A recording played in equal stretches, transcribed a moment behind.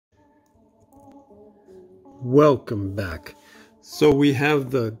Welcome back. So we have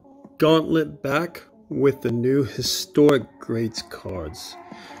the Gauntlet back with the new historic greats cards.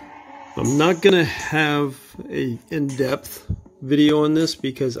 I'm not gonna have a in-depth video on this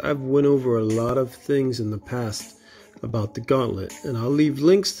because I've went over a lot of things in the past about the Gauntlet, and I'll leave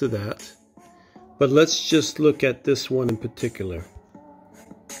links to that, but let's just look at this one in particular.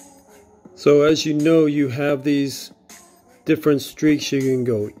 So as you know, you have these different streaks. You can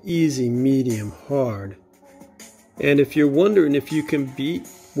go easy, medium, hard. And if you're wondering if you can beat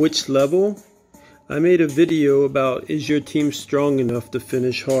which level, I made a video about, is your team strong enough to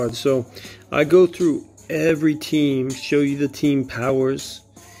finish hard? So I go through every team, show you the team powers,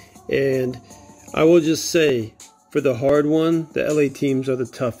 and I will just say, for the hard one, the LA teams are the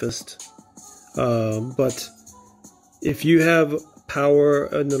toughest. But if you have power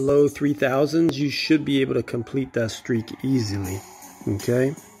in the low 3000s, you should be able to complete that streak easily.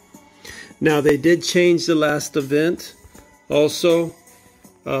 Okay? Now, they did change the last event. Also,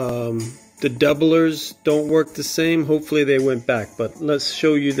 the doublers don't work the same. Hopefully they went back, but let's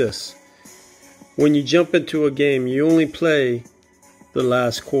show you this. When you jump into a game, you only play the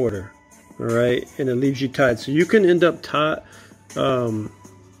last quarter, all right? And it leaves you tied. So you can end up tied,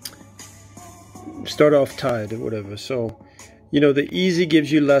 start off tied or whatever. So, you know, the easy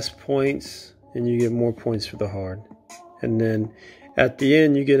gives you less points and you get more points for the hard. And then at the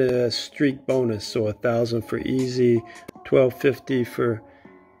end, you get a streak bonus, so 1,000 for easy, 1,250 for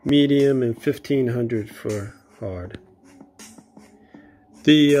medium, and 1,500 for hard.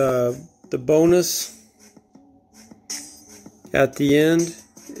 The bonus at the end,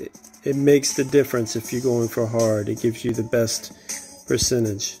 it makes the difference if you're going for hard. It gives you the best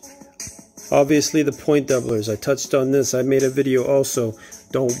percentage. Obviously, the point doublers, I touched on this. I made a video also,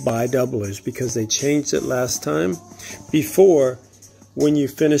 don't buy doublers, because they changed it last time. Before, when you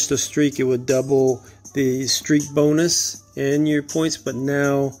finish the streak, it would double the streak bonus and your points, but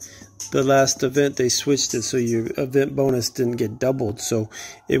now the last event they switched it so your event bonus didn't get doubled, so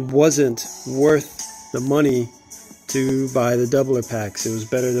it wasn't worth the money to buy the doubler packs. It was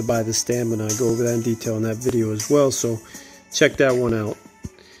better to buy the stamina. I go over that in detail in that video as well, so check that one out.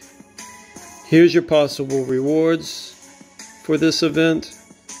 Here's your possible rewards for this event.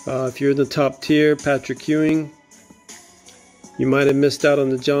 If you're in the top tier, Patrick Ewing. You might have missed out on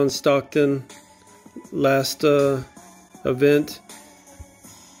the John Stockton last event.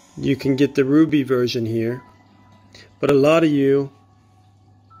 You can get the Ruby version here. But a lot of you,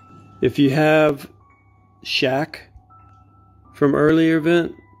 if you have Shaq from earlier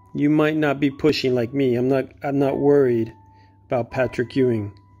event, you might not be pushing like me. I'm not worried about Patrick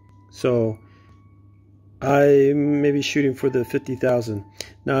Ewing. So I may be shooting for the 50,000.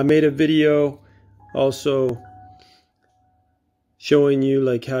 Now I made a video also showing you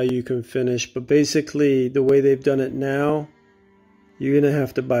like how you can finish, but basically the way they've done it now, you're gonna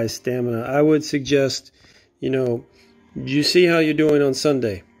have to buy stamina. I would suggest, you know, you see how you're doing on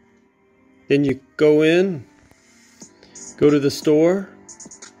Sunday, then you go to the store,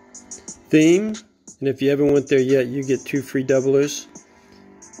 theme, and if you haven't went there yet, you get 2 free doublers.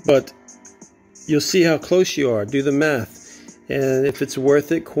 But you'll see how close you are. Do the math, and if it's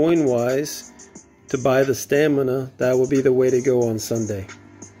worth it coin wise to buy the stamina, that will be the way to go on Sunday.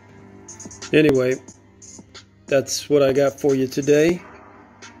 Anyway, that's what I got for you today.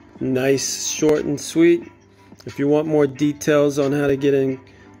 Nice, short and sweet. If you want more details on how to get in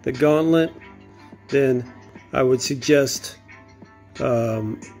the Gauntlet, then I would suggest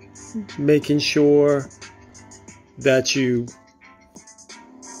making sure that you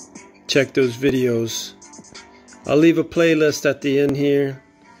check those videos. I'll leave a playlist at the end here.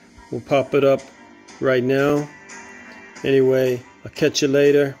 We'll pop it up right now. Anyway, I'll catch you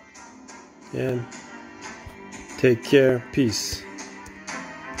later and take care. Peace.